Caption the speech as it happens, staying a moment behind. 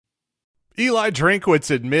Eli Drinkwitz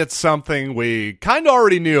admits something we kind of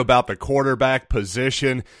already knew about the quarterback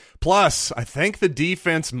position. Plus, I think the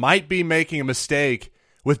defense might be making a mistake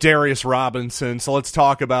with Darius Robinson. So let's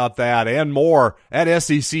talk about that and more at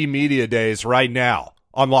SEC Media Days right now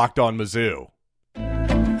on Locked On Mizzou.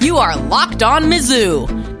 You are Locked On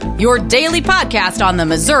Mizzou, your daily podcast on the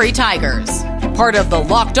Missouri Tigers. Part of the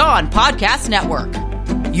Locked On Podcast Network,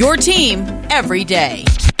 your team every day.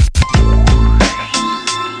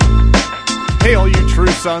 Hey, all you true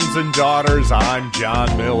sons and daughters, I'm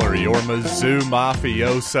John Miller, your Mizzou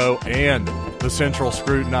mafioso and the central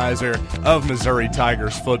scrutinizer of Missouri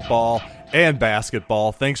Tigers football and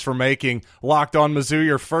basketball. Thanks for making Locked On Mizzou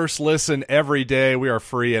your first listen every day. We are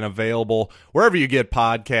free and available wherever you get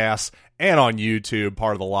podcasts and on YouTube,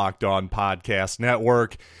 part of the Locked On Podcast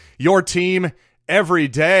Network. Your team every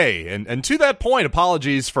day. And to that point,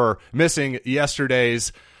 apologies for missing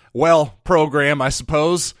yesterday's, program, I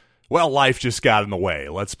suppose. Life just got in the way,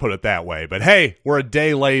 let's put it that way. But hey, we're a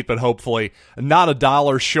day late, but hopefully not a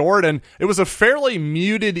dollar short. And it was a fairly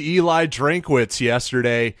muted Eli Drinkwitz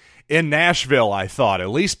yesterday in Nashville, I thought, at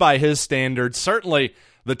least by his standards. Certainly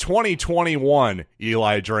the 2021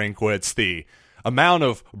 Eli Drinkwitz, the amount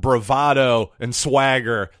of bravado and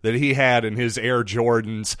swagger that he had in his Air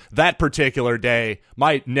Jordans that particular day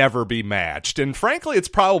might never be matched. And frankly, it's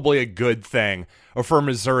probably a good thing for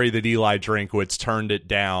Missouri that Eli Drinkwitz turned it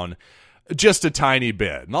down just a tiny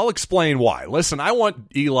bit. And I'll explain why. Listen, I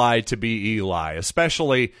want Eli to be Eli,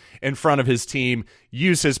 especially in front of his team.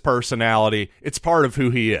 Use his personality. It's part of who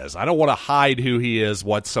he is. I don't want to hide who he is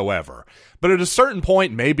whatsoever. But at a certain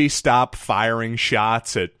point, maybe stop firing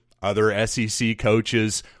shots at other SEC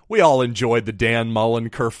coaches. We all enjoyed the Dan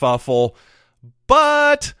Mullen kerfuffle,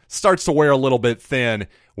 but starts to wear a little bit thin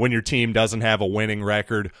when your team doesn't have a winning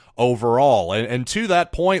record overall. And to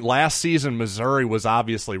that point, last season, Missouri was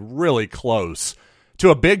obviously really close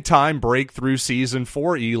to a big-time breakthrough season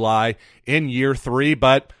for Eli in year 3.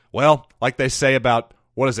 But, like they say about,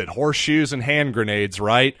 horseshoes and hand grenades,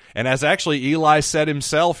 right? And as actually Eli said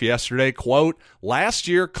himself yesterday, quote, last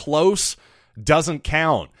year close doesn't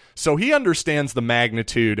count. So he understands the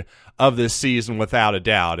magnitude of this season without a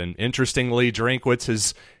doubt. And interestingly,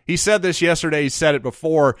 Drinkwitz he said this yesterday, he said it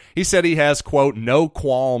before, he said he has, quote, no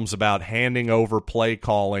qualms about handing over play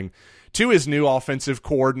calling to his new offensive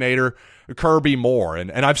coordinator, Kirby Moore.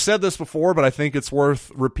 And I've said this before, but I think it's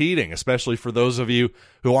worth repeating, especially for those of you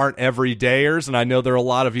who aren't everydayers, and I know there are a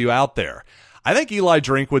lot of you out there. I think Eli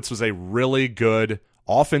Drinkwitz was a really good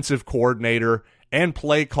offensive coordinator and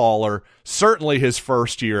play caller, certainly his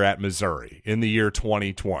first year at Missouri in the year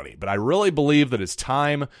 2020. But I really believe that as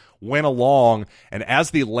time went along and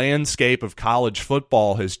as the landscape of college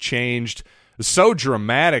football has changed so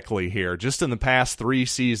dramatically here, just in the past 3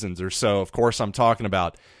 seasons or so, of course I'm talking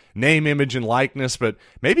about name, image, and likeness, but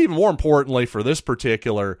maybe even more importantly for this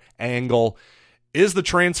particular angle is the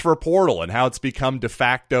transfer portal and how it's become de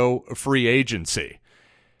facto free agency.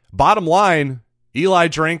 Bottom line, Eli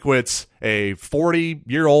Drinkwitz, a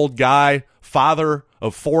 40-year-old guy, father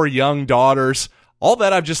of 4 young daughters, all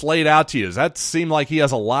that I've just laid out to you, does that seem like he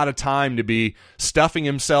has a lot of time to be stuffing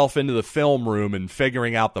himself into the film room and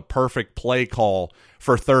figuring out the perfect play call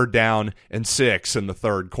for 3rd down and 6 in the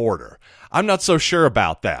 3rd quarter? I'm not so sure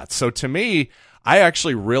about that. So to me, I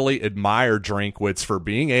actually really admire Drinkwitz for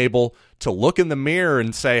being able to look in the mirror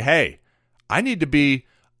and say, hey,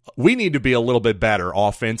 we need to be a little bit better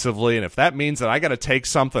offensively, and if that means that I got to take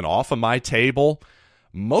something off of my table,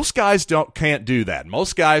 most guys can't do that.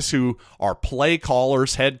 Most guys who are play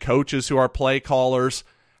callers, head coaches who are play callers,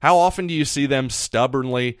 how often do you see them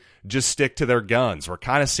stubbornly just stick to their guns? We're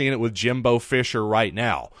kind of seeing it with Jimbo Fisher right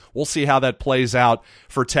now. We'll see how that plays out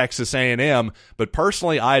for Texas A&M, but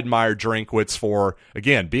personally I admire Drinkwitz for,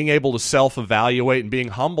 again, being able to self-evaluate and being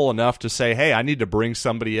humble enough to say, hey, I need to bring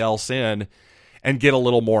somebody else in and get a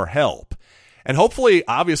little more help. And hopefully,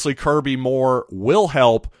 obviously, Kirby Moore will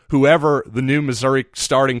help whoever the new Missouri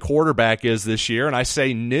starting quarterback is this year. And I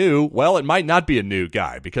say new, it might not be a new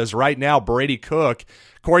guy, because right now Brady Cook,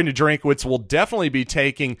 according to Drinkwitz, will definitely be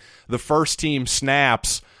taking the first team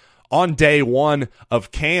snaps on day 1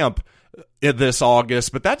 of camp this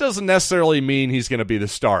August, but that doesn't necessarily mean he's going to be the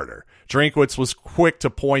starter. Drinkwitz was quick to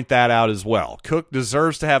point that out as well. Cook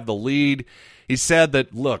deserves to have the lead. He said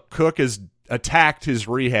that, look, Cook has attacked his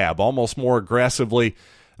rehab almost more aggressively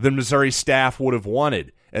than Missouri staff would have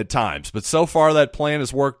wanted at times. But so far that plan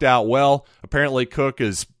has worked out well. Apparently Cook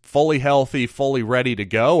is fully healthy, fully ready to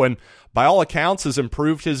go, and by all accounts has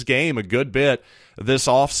improved his game a good bit this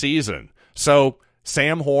offseason. So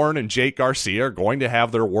Sam Horn and Jake Garcia are going to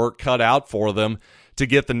have their work cut out for them to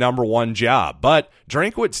get the number one job. But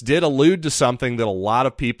Drinkwitz did allude to something that a lot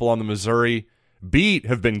of people on the Missouri beat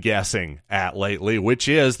have been guessing at lately, which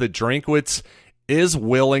is that Drinkwitz is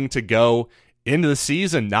willing to go into the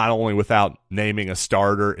season not only without naming a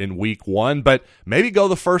starter in week one, but maybe go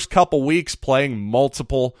the first couple weeks playing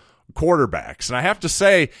multiple quarterbacks. And I have to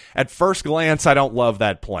say, at first glance, I don't love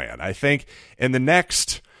that plan. I think in the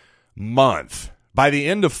next month, by the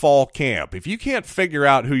end of fall camp, if you can't figure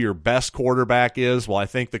out who your best quarterback is, well, I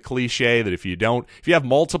think the cliche that if you have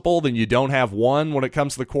multiple, then you don't have one when it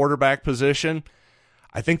comes to the quarterback position,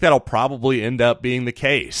 I think that'll probably end up being the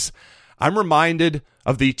case. I'm reminded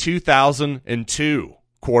of the 2002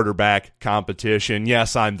 quarterback competition.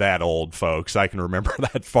 Yes, I'm that old, folks. I can remember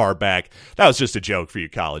that far back. That was just a joke for you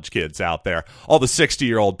college kids out there. All the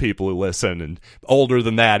 60-year-old people who listen and older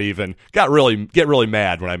than that even get really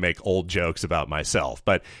mad when I make old jokes about myself.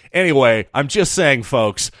 But anyway, I'm just saying,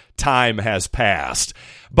 folks, time has passed.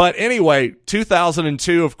 But anyway,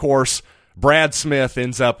 2002, of course, Brad Smith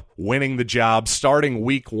ends up winning the job starting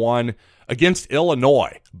week one against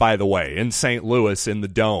Illinois, by the way, in St. Louis in the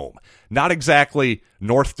Dome. Not exactly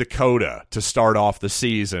North Dakota to start off the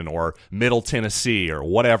season, or Middle Tennessee, or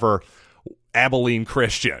whatever, Abilene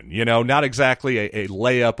Christian. Not exactly a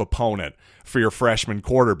layup opponent for your freshman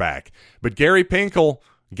quarterback. But Gary Pinkel,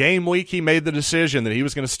 game week, he made the decision that he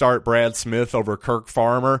was going to start Brad Smith over Kirk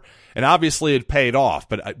Farmer, and obviously it paid off.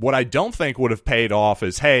 But what I don't think would have paid off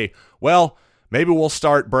is, hey, well, maybe we'll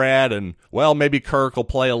start Brad, and, well, maybe Kirk will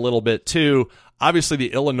play a little bit too. Obviously,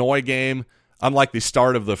 the Illinois game, unlike the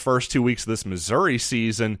start of the first 2 weeks of this Missouri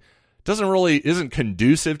season, isn't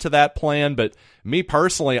conducive to that plan. But me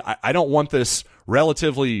personally, I don't want this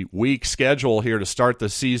relatively weak schedule here to start the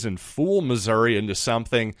season fool Missouri into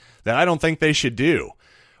something that I don't think they should do.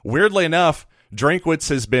 Weirdly enough, Drinkwitz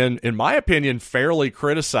has been, in my opinion, fairly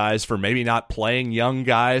criticized for maybe not playing young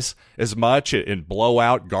guys as much in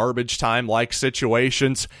blowout, garbage time-like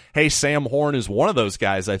situations. Hey, Sam Horn is one of those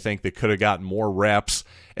guys I think that could have gotten more reps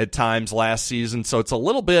at times last season. So it's a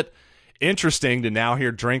little bit interesting to now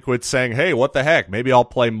hear Drinkwitz saying, hey, what the heck, maybe I'll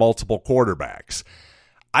play multiple quarterbacks.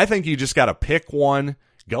 I think you just got to pick one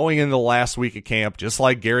going into the last week of camp, just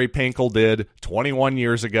like Gary Pinkel did 21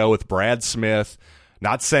 years ago with Brad Smith.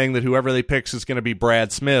 Not saying that whoever they pick is going to be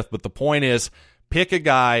Brad Smith, but the point is, pick a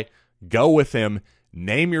guy, go with him,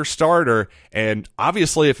 name your starter, and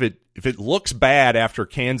obviously if it looks bad after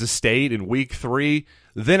Kansas State in week 3,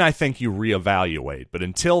 then I think you reevaluate. But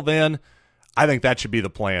until then, I think that should be the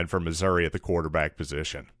plan for Missouri at the quarterback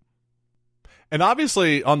position. And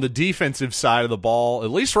obviously on the defensive side of the ball, at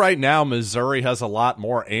least right now, Missouri has a lot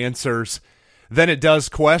more answers than it does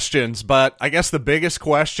questions. But I guess the biggest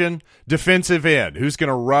question, defensive end. Who's going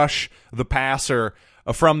to rush the passer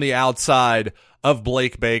from the outside of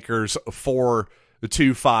Blake Baker's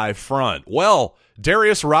 4-2-5 front? Well,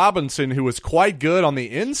 Darius Robinson, who was quite good on the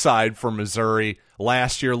inside for Missouri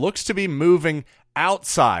last year, looks to be moving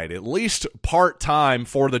outside, at least part-time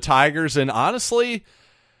for the Tigers. And honestly,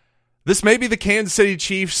 this may be the Kansas City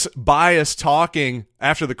Chiefs bias talking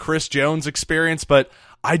after the Chris Jones experience, but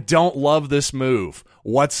I don't love this move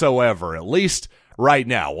whatsoever, at least right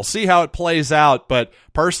now. We'll see how it plays out, but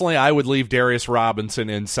personally, I would leave Darius Robinson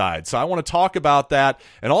inside. So I want to talk about that,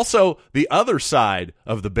 and also the other side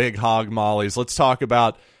of the big hog mollies. Let's talk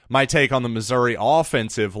about my take on the Missouri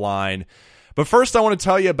offensive line. But first, I want to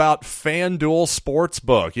tell you about FanDuel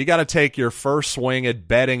Sportsbook. You got to take your first swing at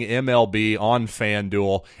betting MLB on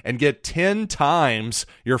FanDuel and get 10 times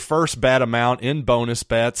your first bet amount in bonus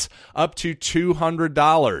bets, up to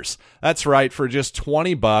 $200. That's right, for just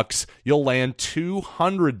 $20, you'll land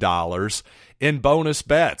 $200 in bonus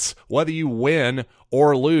bets, whether you win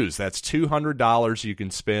or lose. That's $200 you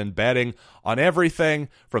can spend betting on everything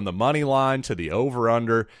from the money line to the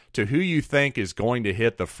over-under to who you think is going to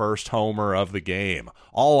hit the first homer of the game.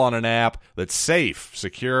 All on an app that's safe,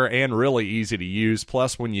 secure, and really easy to use.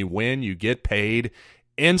 Plus, when you win, you get paid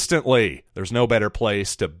instantly. There's no better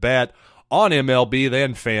place to bet on MLB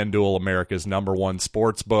than FanDuel, America's #1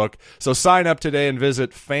 sports book. So sign up today and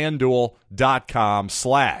visit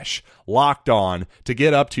FanDuel.com/LockedOn to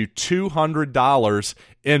get up to $200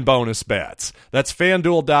 in bonus bets. That's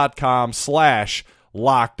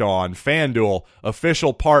FanDuel.com/LockedOn. FanDuel,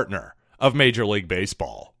 official partner of Major League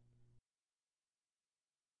Baseball.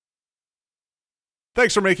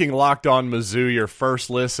 Thanks for making Locked On Mizzou your first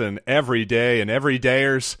listen every day, and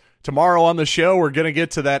everydayers. Tomorrow on the show, we're going to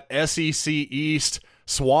get to that SEC East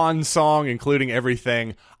swan song, including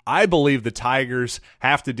everything I believe the Tigers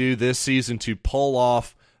have to do this season to pull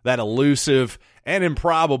off that elusive and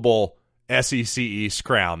improbable SEC East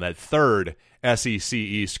crown, that third SEC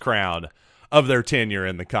East crown of their tenure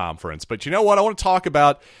in the conference. But you know what? I want to talk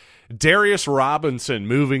about Darius Robinson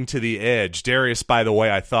moving to the edge. Darius, by the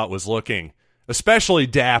way, I thought was looking especially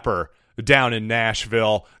dapper down in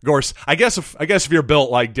Nashville. Of course, I guess if you're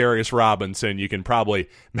built like Darius Robinson, you can probably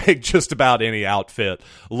make just about any outfit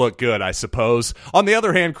look good, I suppose. On the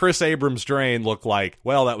other hand, Chris Abrams-Drain looked like,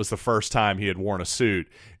 well, that was the first time he had worn a suit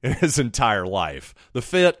in his entire life. The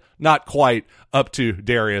fit, not quite up to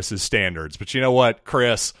Darius's standards. But you know what,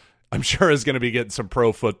 Chris, I'm sure is going to be getting some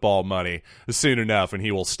pro football money soon enough, and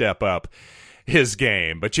he will step up his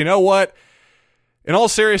game. But you know what? In all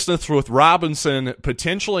seriousness, with Robinson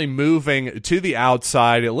potentially moving to the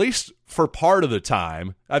outside, at least for part of the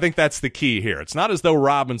time, I think that's the key here. It's not as though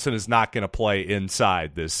Robinson is not going to play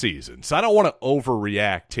inside this season. So I don't want to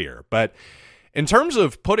overreact here. But in terms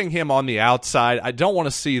of putting him on the outside, I don't want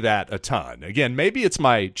to see that a ton. Again, maybe it's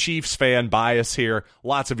my Chiefs fan bias here.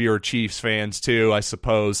 Lots of you are Chiefs fans too, I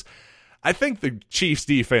suppose. I think the Chiefs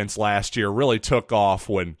defense last year really took off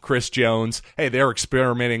when Chris Jones, they're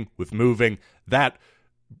experimenting with moving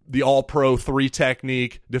the all-pro 3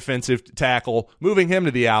 technique defensive tackle, moving him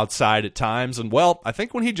to the outside at times. And, well, I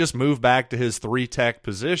think when he just moved back to his 3 tech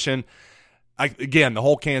position, again, the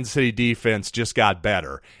whole Kansas City defense just got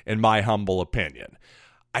better, in my humble opinion.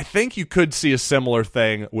 I think you could see a similar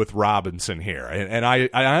thing with Robinson here. And I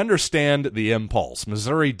understand the impulse.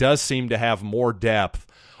 Missouri does seem to have more depth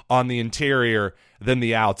on the interior than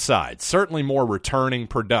the outside. Certainly more returning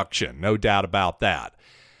production, no doubt about that.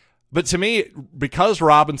 But to me, because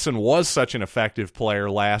Robinson was such an effective player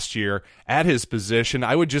last year at his position,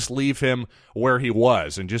 I would just leave him where he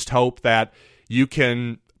was and just hope that you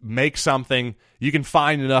can make something, you can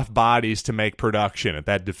find enough bodies to make production at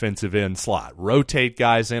that defensive end slot. Rotate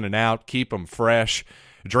guys in and out, keep them fresh.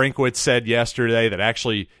 Drinkwitz said yesterday that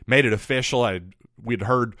actually made it official. We'd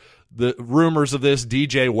heard the rumors of this.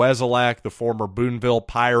 DJ Wesolak, the former Boonville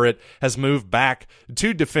Pirate, has moved back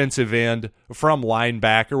to defensive end from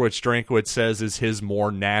linebacker, which Drinkwitz says is his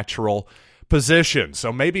more natural position.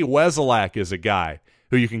 So maybe Wesolak is a guy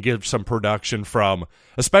who you can get some production from,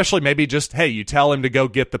 especially maybe just, you tell him to go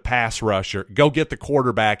get the pass rusher, go get the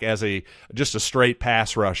quarterback as just a straight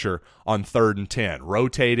pass rusher on 3rd and 10.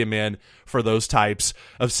 Rotate him in for those types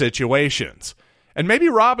of situations. And maybe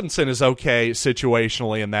Robinson is okay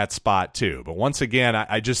situationally in that spot too. But once again,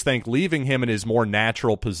 I just think leaving him in his more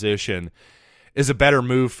natural position is a better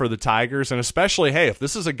move for the Tigers. And especially, if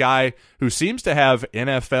this is a guy who seems to have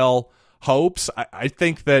NFL hopes, I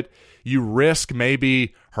think that you risk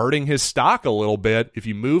maybe hurting his stock a little bit if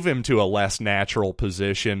you move him to a less natural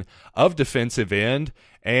position of defensive end,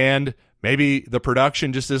 and maybe the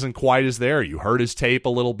production just isn't quite as there. You hurt his tape a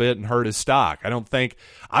little bit and hurt his stock. I don't think,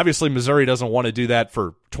 obviously Missouri doesn't want to do that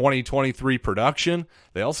for 2023 production.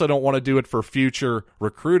 They also don't want to do it for future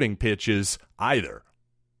recruiting pitches either.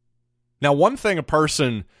 Now, one thing a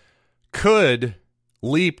person could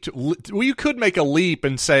you could make a leap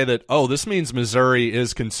and say that, this means Missouri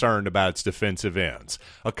is concerned about its defensive ends.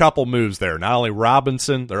 A couple moves there. Not only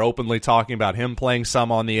Robinson, they're openly talking about him playing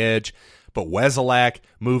some on the edge, but Wesolak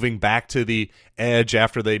moving back to the edge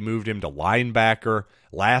after they moved him to linebacker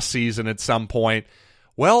last season at some point.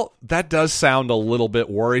 Well, that does sound a little bit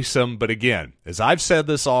worrisome, but again, as I've said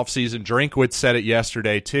this offseason, Drinkwitz said it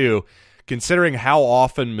yesterday too, considering how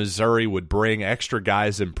often Missouri would bring extra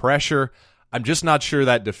guys in pressure, I'm just not sure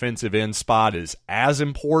that defensive end spot is as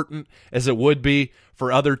important as it would be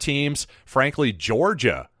for other teams. Frankly,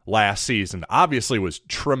 Georgia last season obviously was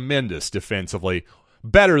tremendous defensively,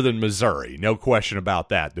 better than Missouri, no question about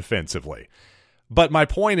that defensively. But my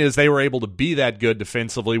point is they were able to be that good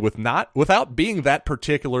defensively without being that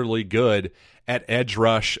particularly good at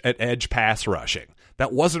edge pass rushing.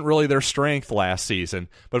 That wasn't really their strength last season,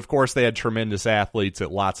 but of course they had tremendous athletes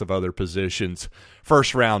at lots of other positions,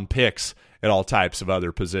 first-round picks at all types of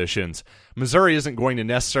other positions. Missouri isn't going to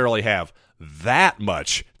necessarily have that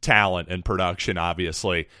much talent and production,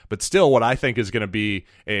 obviously, but still what I think is going to be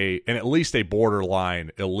at least a borderline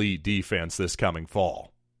elite defense this coming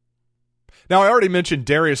fall. Now, I already mentioned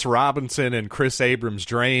Darius Robinson and Chris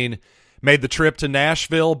Abrams-Drain made the trip to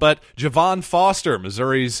Nashville, but Javon Foster,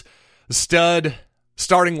 Missouri's stud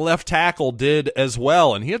starting left tackle, did as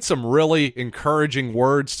well, and he had some really encouraging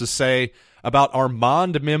words to say about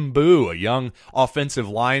Armand Mimbu, a young offensive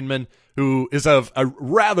lineman who is of a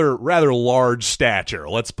rather large stature,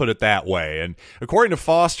 let's put it that way. And according to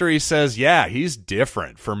Foster, he says, he's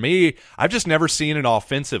different. For me, I've just never seen an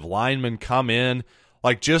offensive lineman come in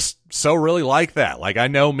just so really like that. Like, I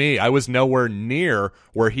know me, I was nowhere near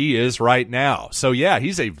where he is right now. So yeah,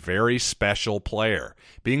 he's a very special player.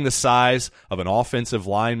 Being the size of an offensive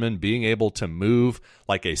lineman, being able to move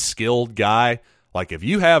like a skilled guy, like if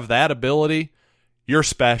you have that ability, you're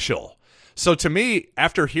special. So to me,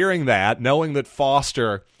 after hearing that, knowing that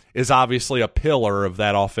Foster is obviously a pillar of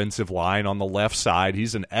that offensive line on the left side,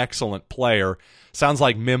 he's an excellent player. Sounds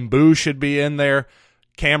like Mimbu should be in there.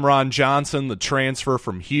 Cameron Johnson, the transfer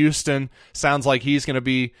from Houston, sounds like he's going to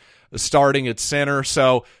be starting at center.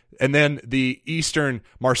 So, and then the Eastern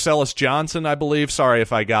Marcellus Johnson, I believe. Sorry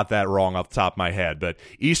if I got that wrong off the top of my head, but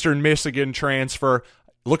Eastern Michigan transfer.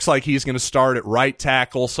 Looks like he's going to start at right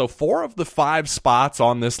tackle. So 4 of the 5 spots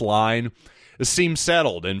on this line seem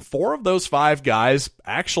settled. And 4 of those 5 guys,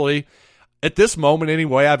 actually, at this moment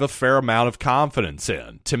anyway, I have a fair amount of confidence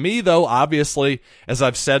in. To me, though, obviously, as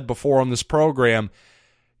I've said before on this program,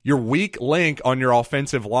 your weak link on your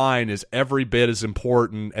offensive line is every bit as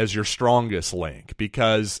important as your strongest link,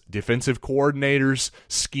 because defensive coordinators,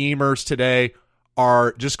 schemers today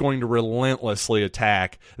are just going to relentlessly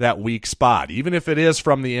attack that weak spot, even if it is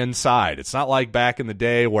from the inside. It's not like back in the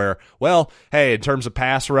day where, well, hey, in terms of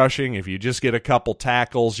pass rushing, if you just get a couple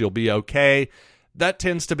tackles, you'll be okay. That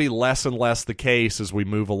tends to be less and less the case as we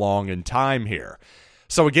move along in time here.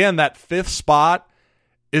 So again, that 5th spot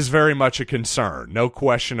is very much a concern. No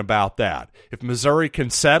question about that. If Missouri can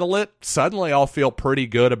settle it, suddenly I'll feel pretty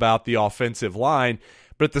good about the offensive line.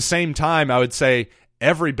 But at the same time, I would say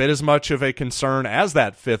every bit as much of a concern as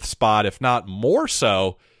that 5th spot, if not more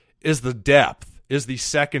so, is the depth, is the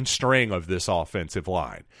second string of this offensive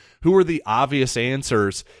line. Who are the obvious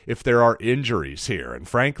answers if there are injuries here? And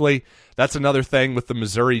frankly, that's another thing with the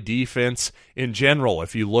Missouri defense in general.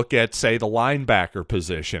 If you look at, say, the linebacker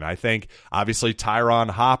position, I think obviously Tyron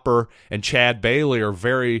Hopper and Chad Bailey are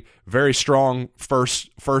very, very strong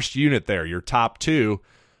first unit there, your top 2.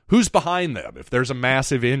 Who's behind them? If there's a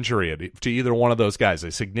massive injury to either one of those guys,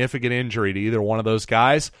 a significant injury to either one of those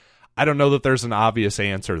guys, I don't know that there's an obvious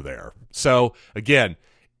answer there. So, again,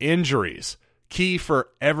 injuries, key for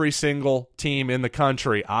every single team in the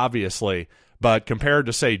country, obviously. But compared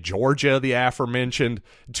to, say, Georgia, the aforementioned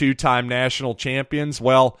 2-time national champions,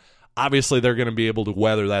 well, obviously they're going to be able to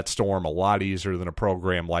weather that storm a lot easier than a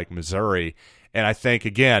program like Missouri. And I think,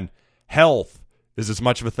 again, health is as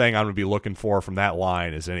much of a thing I'm going to be looking for from that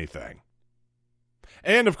line as anything.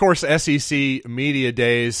 And, of course, SEC Media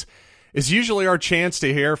Days is usually our chance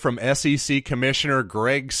to hear from SEC Commissioner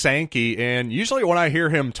Greg Sankey. And usually when I hear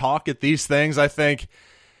him talk at these things, I think,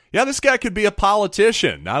 yeah, this guy could be a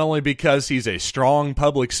politician, not only because he's a strong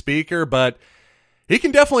public speaker, but he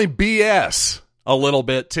can definitely BS a little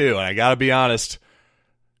bit too. And I got to be honest,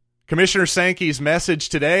 Commissioner Sankey's message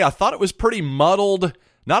today, I thought it was pretty muddled,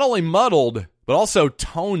 not only muddled, but also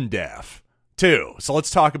tone deaf too. So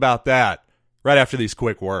let's talk about that right after these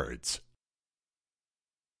quick words.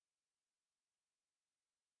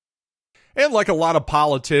 And like a lot of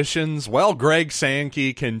politicians, well, Greg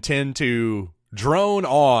Sankey can tend to drone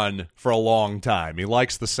on for a long time. He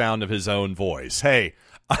likes the sound of his own voice. Hey,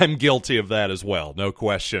 I'm guilty of that as well. No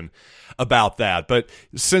question about that. But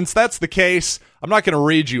since that's the case, I'm not going to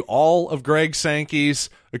read you all of Greg Sankey's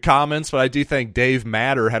comments, but I do think Dave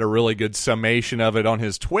Matter had a really good summation of it on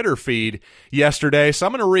his Twitter feed yesterday. So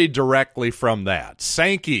I'm going to read directly from that.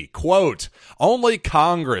 Sankey, quote, "Only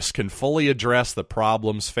Congress can fully address the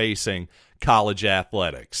problems facing college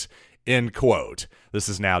athletics," end quote. This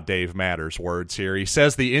is now Dave Matter's words here. He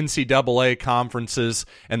says the NCAA conferences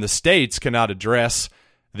and the states cannot address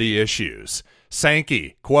the issues.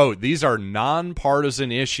 Sankey, quote, "These are nonpartisan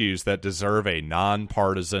issues that deserve a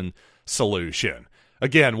nonpartisan solution."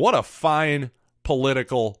 Again, what a fine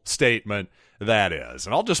political statement that is.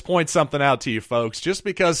 And I'll just point something out to you folks. Just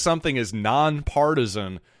because something is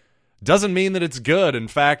nonpartisan doesn't mean that it's good. In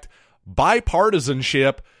fact,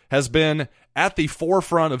 bipartisanship has been at the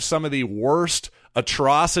forefront of some of the worst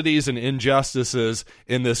atrocities and injustices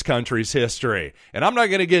in this country's history. And I'm not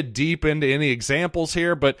going to get deep into any examples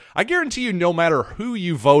here, but I guarantee you no matter who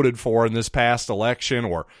you voted for in this past election,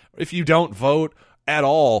 or if you don't vote at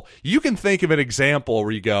all, you can think of an example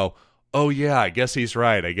where you go, oh yeah, I guess he's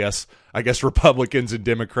right. I guess Republicans and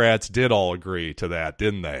Democrats did all agree to that,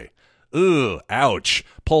 didn't they? Ooh, ouch.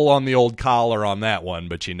 Pull on the old collar on that one,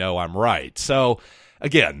 but you know I'm right. So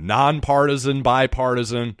again, nonpartisan,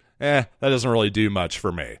 bipartisan, that doesn't really do much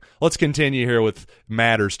for me. Let's continue here with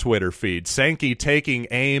Matter's Twitter feed. Sankey taking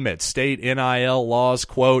aim at state NIL laws,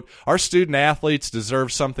 quote, "Our student athletes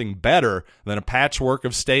deserve something better than a patchwork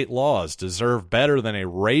of state laws, deserve better than a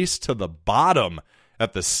race to the bottom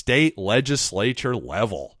at the state legislature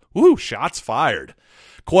level." Ooh, shots fired.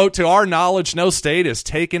 Quote, to our knowledge, no state has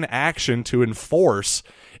taken action to enforce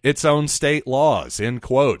its own state laws, end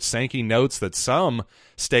quote. Sankey notes that some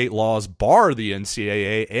state laws bar the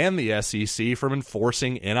NCAA and the SEC from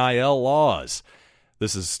enforcing NIL laws.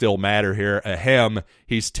 This is still matter here. Ahem,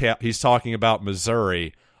 he's talking about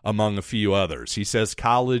Missouri among a few others. He says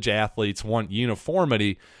college athletes want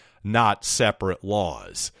uniformity, not separate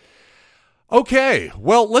laws. Okay,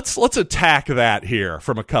 well, let's attack that here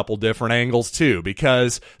from a couple different angles, too,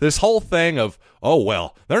 because this whole thing of, oh,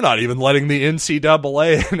 well, they're not even letting the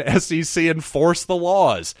NCAA and SEC enforce the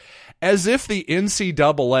laws, as if the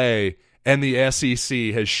NCAA and the SEC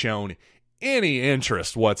has shown any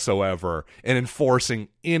interest whatsoever in enforcing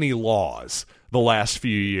any laws the last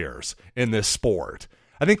few years in this sport.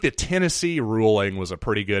 I think the Tennessee ruling was a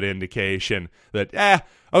pretty good indication that,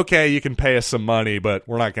 okay, you can pay us some money, but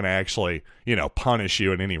we're not going to actually, punish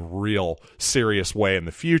you in any real serious way in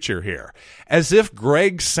the future here. As if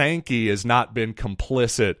Greg Sankey has not been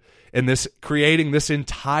complicit in this, creating this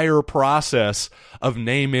entire process of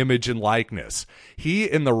name, image, and likeness. He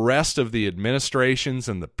and the rest of the administrations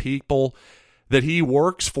and the people that he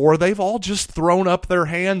works for, they've all just thrown up their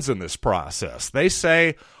hands in this process. They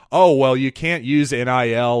say, oh, well, you can't use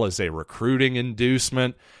NIL as a recruiting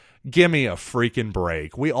inducement. Give me a freaking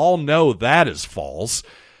break. We all know that is false,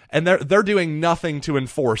 and they're doing nothing to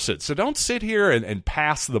enforce it. So don't sit here and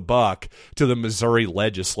pass the buck to the Missouri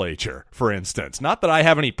legislature, for instance. Not that I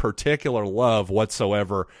have any particular love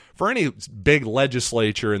whatsoever for any big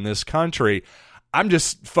legislature in this country. I'm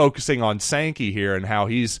just focusing on Sankey here and how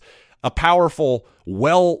he's a powerful,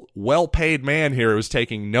 well-paid man here who's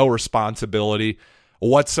taking no responsibility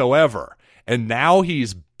whatsoever. And now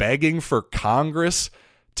he's begging for Congress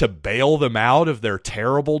to bail them out of their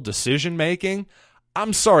terrible decision-making.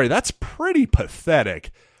 I'm sorry, that's pretty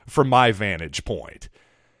pathetic from my vantage point.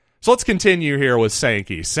 So let's continue here with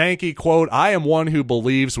Sankey. Sankey, quote, I am one who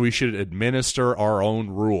believes we should administer our own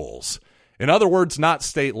rules. In other words, not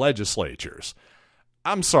state legislatures.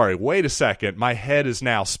 I'm sorry, wait a second. My head is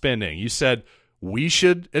now spinning. You said we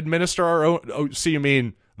should administer our own. Oh, so you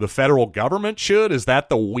mean the federal government should? Is that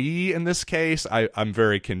the we in this case? I'm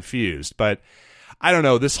very confused. But I don't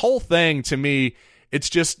know. This whole thing, to me, it's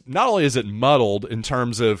just, not only is it muddled in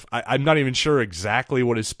terms of, I'm not even sure exactly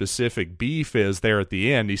what his specific beef is there at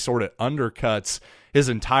the end. He sort of undercuts his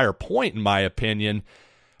entire point, in my opinion.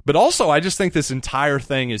 But also, I just think this entire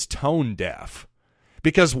thing is tone deaf.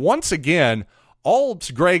 Because once again, all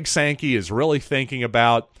Greg Sankey is really thinking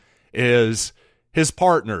about is his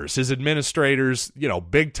partners, his administrators,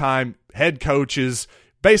 big-time head coaches,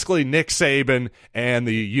 basically Nick Saban and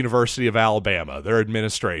the University of Alabama, their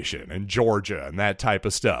administration, and Georgia and that type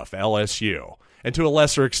of stuff, LSU, and to a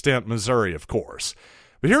lesser extent, Missouri, of course.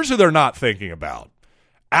 But here's who they're not thinking about.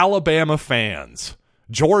 Alabama fans,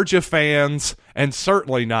 Georgia fans, and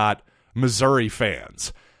certainly not Missouri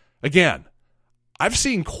fans. Again, I've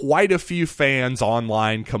seen quite a few fans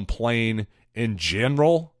online complain in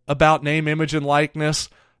general about name, image, and likeness.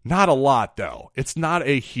 Not a lot, though. It's not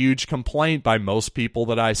a huge complaint by most people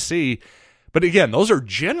that I see. But again, those are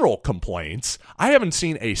general complaints. I haven't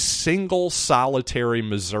seen a single solitary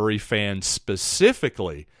Missouri fan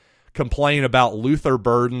specifically complain about Luther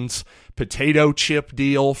Burden's potato chip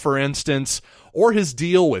deal, for instance, or his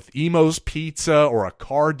deal with Emo's Pizza or a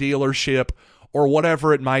car dealership or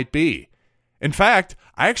whatever it might be. In fact,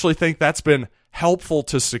 I actually think that's been helpful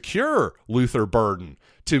to secure Luther Burden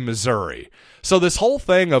to Missouri. So this whole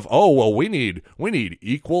thing of, oh, well, we need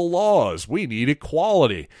equal laws, we need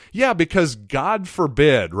equality. Yeah, because God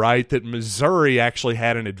forbid, right, that Missouri actually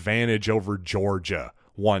had an advantage over Georgia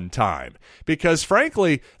one time. Because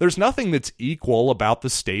frankly, there's nothing that's equal about the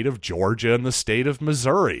state of Georgia and the state of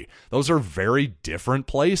Missouri. Those are very different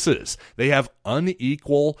places. They have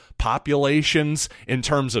unequal populations in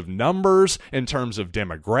terms of numbers, in terms of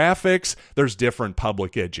demographics. There's different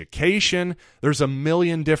public education. There's a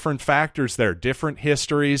million different factors there, different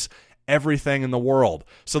histories, everything in the world.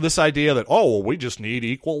 So this idea that, oh, well, we just need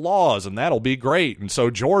equal laws and that'll be great, and so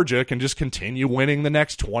Georgia can just continue winning the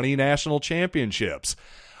next 20 national championships.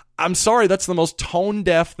 I'm sorry, that's the most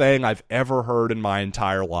tone-deaf thing I've ever heard in my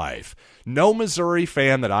entire life. No Missouri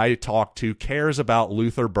fan that I talk to cares about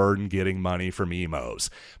Luther Burden getting money from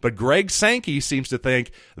Emo's. But Greg Sankey seems to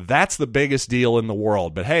think that's the biggest deal in the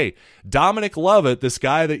world. But hey, Dominic Lovett, this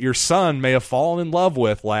guy that your son may have fallen in love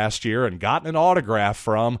with last year and gotten an autograph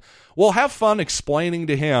from, well, have fun explaining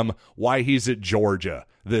to him why he's at Georgia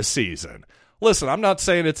this season. Listen, I'm not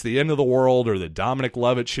saying it's the end of the world or that Dominic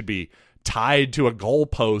Lovett should be tied to a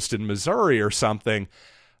goalpost in Missouri or something,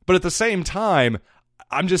 but at the same time,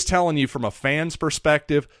 I'm just telling you from a fan's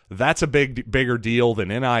perspective, that's a bigger deal than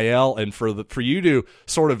NIL. And for you to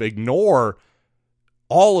sort of ignore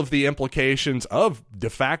all of the implications of de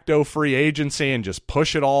facto free agency and just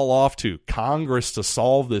push it all off to Congress to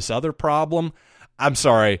solve this other problem, I'm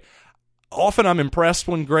sorry. Often I'm impressed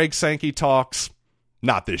when Greg Sankey talks.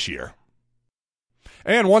 Not this year.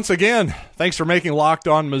 And once again, thanks for making Locked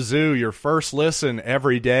On Mizzou your first listen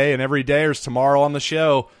every day, and every day is tomorrow on the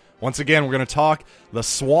show. Once again, we're going to talk the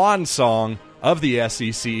swan song of the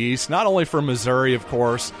SEC East, not only for Missouri, of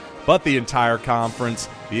course, but the entire conference,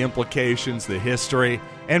 the implications, the history,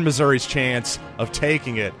 and Missouri's chance of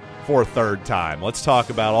taking it for a third time. Let's talk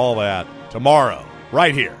about all that tomorrow,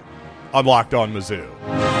 right here on Locked On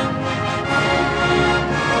Mizzou.